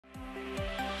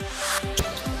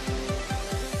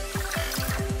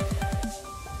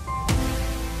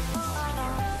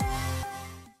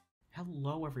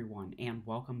Hello everyone and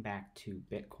welcome back to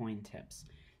Bitcoin Tips.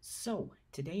 So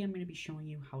today I'm going to be showing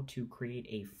you how to create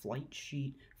a flight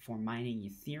sheet for mining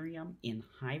Ethereum in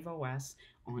HiveOS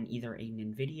on either a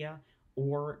NVIDIA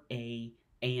or a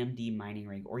AMD mining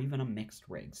rig or even a mixed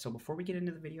rig. So before we get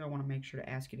into the video, I want to make sure to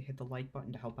ask you to hit the like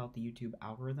button to help out the YouTube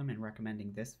algorithm in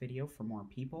recommending this video for more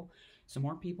people, so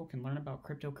more people can learn about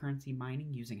cryptocurrency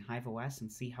mining using HiveOS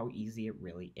and see how easy it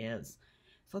really is.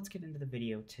 So let's get into the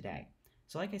video today.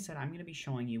 So like I said, I'm going to be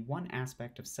showing you one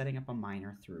aspect of setting up a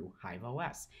miner through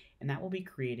HiveOS, and that will be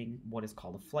creating what is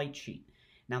called a flight sheet.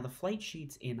 Now the flight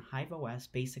sheets in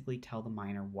HiveOS basically tell the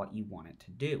miner what you want it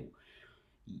to do.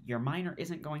 Your miner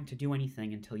isn't going to do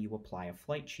anything until you apply a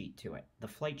flight sheet to it. The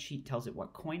flight sheet tells it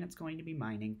what coin it's going to be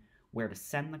mining, where to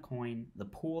send the coin, the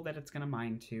pool that it's going to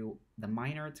mine to, the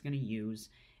miner it's going to use,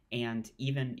 and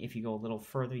even if you go a little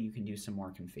further, you can do some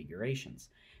more configurations.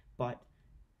 But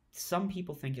some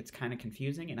people think it's kind of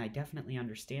confusing, and I definitely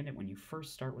understand it. When you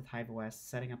first start with HiveOS,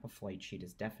 setting up a flight sheet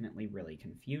is definitely really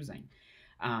confusing.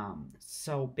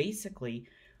 So basically,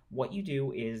 what you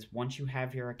do is once you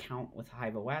have your account with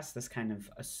HiveOS, this kind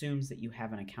of assumes that you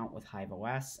have an account with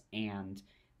HiveOS and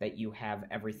that you have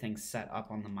everything set up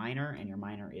on the miner and your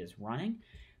miner is running.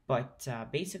 But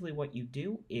basically what you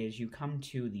do is you come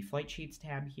to the Flight Sheets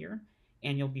tab here,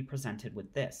 and you'll be presented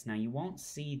with this. Now you won't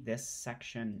see this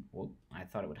section, well, I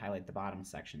thought it would highlight the bottom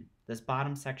section. This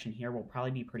bottom section here will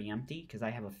probably be pretty empty because I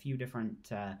have a few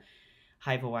different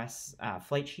HiveOS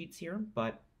flight sheets here,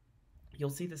 but you'll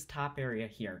see this top area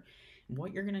here. And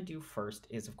what you're gonna do first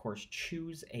is, of course,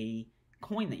 choose a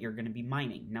coin that you're gonna be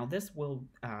mining. Now this will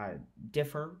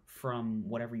differ from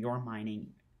whatever your mining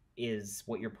is,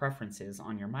 what your preference is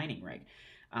on your mining rig.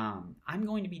 I'm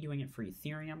going to be doing it for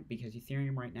Ethereum because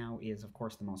Ethereum right now is, of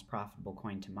course, the most profitable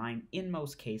coin to mine in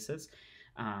most cases.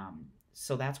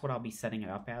 So that's what I'll be setting it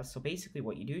up as. So basically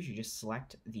what you do is you just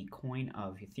select the coin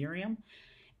of Ethereum,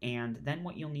 and then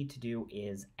what you'll need to do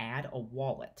is add a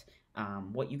wallet.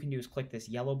 What you can do is click this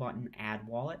yellow button, Add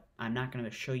Wallet. I'm not going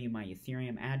to show you my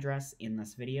Ethereum address in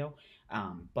this video,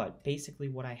 but basically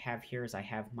what I have here is I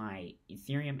have my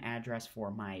Ethereum address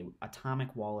for my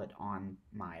Atomic wallet on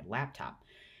my laptop.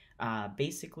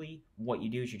 Basically, what you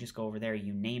do is you just go over there,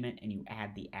 you name it, and you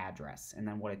add the address. And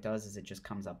then what it does is it just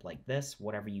comes up like this,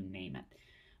 whatever you name it.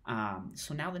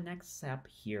 So now the next step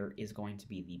here is going to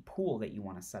be the pool that you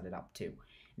want to set it up to.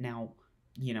 Now,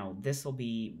 you know, this will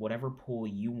be whatever pool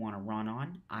you want to run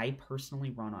on. I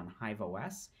personally run on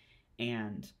HiveOS,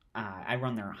 and I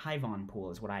run their HiveOn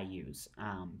pool is what I use.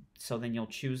 So then you'll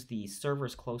choose the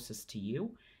servers closest to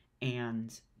you,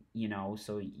 and you know,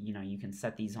 so you know you can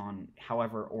set these on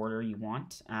however order you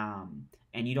want,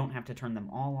 and you don't have to turn them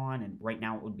all on. And right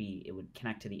now it would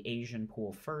connect to the Asian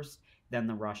pool first, then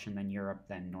the Russian, then Europe,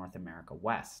 then North America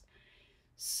West.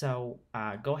 So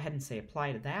go ahead and say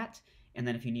apply to that. And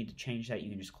then if you need to change that, you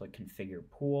can just click Configure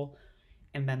Pool.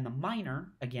 And then the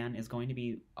miner, again, is going to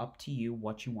be up to you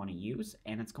what you want to use,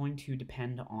 and it's going to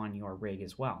depend on your rig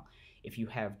as well. If you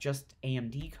have just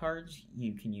AMD cards,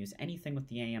 you can use anything with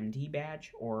the AMD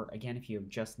badge, or again, if you have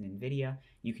just NVIDIA,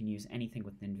 you can use anything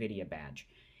with the NVIDIA badge.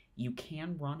 You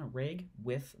can run a rig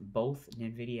with both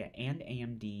NVIDIA and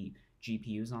AMD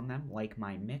GPUs on them, like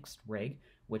my mixed rig,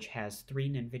 which has 3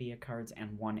 NVIDIA cards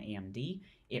and 1 AMD.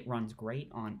 It runs great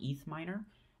on ETH Miner,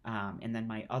 and then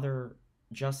my other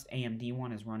just AMD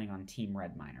one is running on Team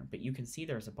Red Miner. But you can see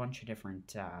there's a bunch of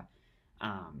different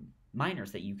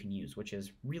miners that you can use, which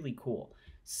is really cool.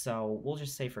 So we'll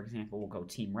just say, for example, we'll go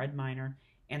Team Red Miner,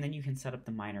 and then you can set up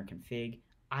the miner config.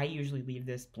 I usually leave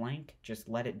this blank, just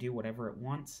let it do whatever it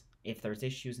wants. If there's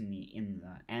issues in the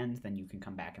end, then you can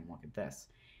come back and look at this.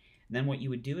 Then what you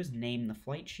would do is name the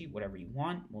flight sheet whatever you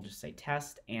want. We'll just say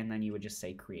test, and then you would just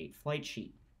say create flight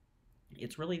sheet.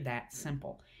 It's really that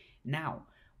simple. Now,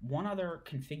 one other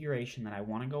configuration that I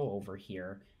want to go over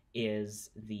here is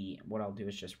what I'll do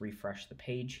is just refresh the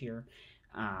page here,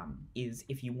 is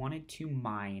if you wanted to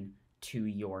mine to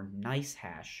your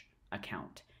NiceHash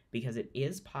account, because it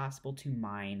is possible to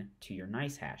mine to your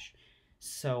NiceHash.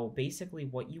 So basically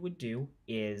what you would do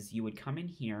is you would come in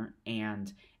here,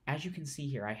 and as you can see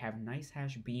here, I have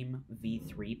NiceHash Beam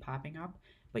v3 popping up,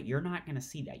 but you're not going to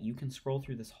see that. You can scroll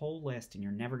through this whole list and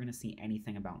you're never going to see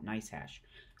anything about NiceHash.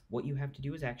 What you have to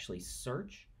do is actually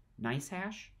search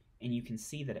NiceHash, and you can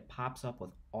see that it pops up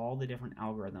with all the different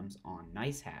algorithms on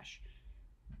NiceHash.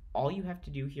 All you have to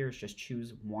do here is just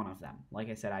choose one of them. Like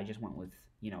I said, I just went with,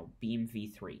 Beam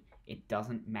v3. It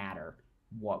doesn't matter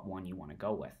what one you want to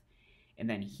go with. And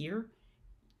then here,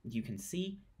 you can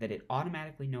see that it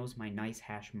automatically knows my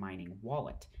NiceHash mining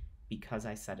wallet because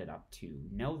I set it up to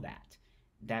know that.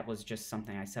 That was just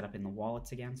something I set up in the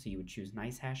wallets again, so you would choose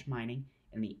NiceHash mining,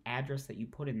 and the address that you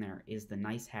put in there is the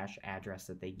NiceHash address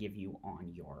that they give you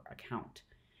on your account.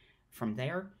 From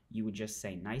there, you would just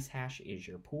say NiceHash is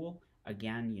your pool.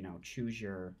 Again, choose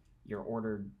your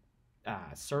ordered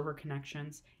server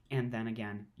connections, and then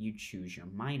again, you choose your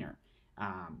miner.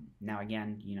 Now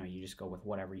again, you just go with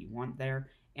whatever you want there,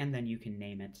 and then you can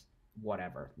name it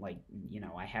whatever. Like,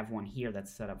 I have one here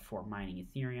that's set up for mining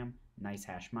Ethereum,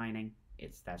 NiceHash mining.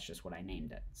 That's just what I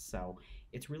named it. So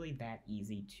it's really that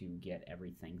easy to get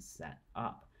everything set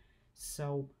up.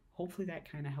 So hopefully that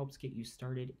kind of helps get you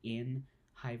started in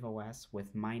HiveOS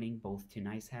with mining both to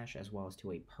NiceHash as well as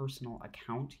to a personal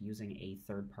account using a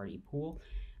third-party pool.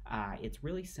 It's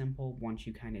really simple once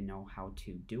you kind of know how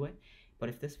to do it. But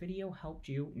if this video helped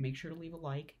you, make sure to leave a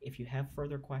like. If you have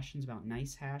further questions about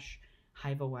NiceHash,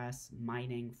 HiveOS,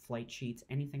 mining, flight sheets,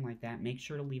 anything like that, make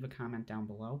sure to leave a comment down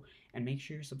below, and make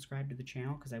sure you're subscribed to the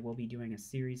channel because I will be doing a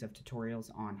series of tutorials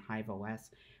on HiveOS,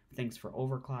 things for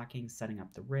overclocking, setting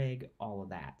up the rig, all of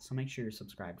that. So make sure you're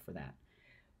subscribed for that.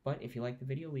 But if you liked the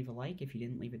video, leave a like. If you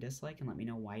didn't, leave a dislike, and let me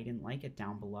know why you didn't like it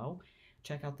down below.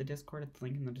 Check out the Discord at the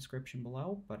link in the description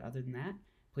below. But other than that,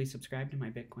 please subscribe to my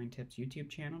Bitcoin Tips YouTube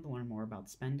channel to learn more about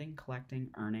spending, collecting,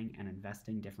 earning, and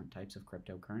investing different types of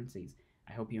cryptocurrencies.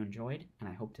 I hope you enjoyed, and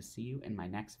I hope to see you in my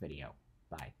next video.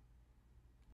 Bye.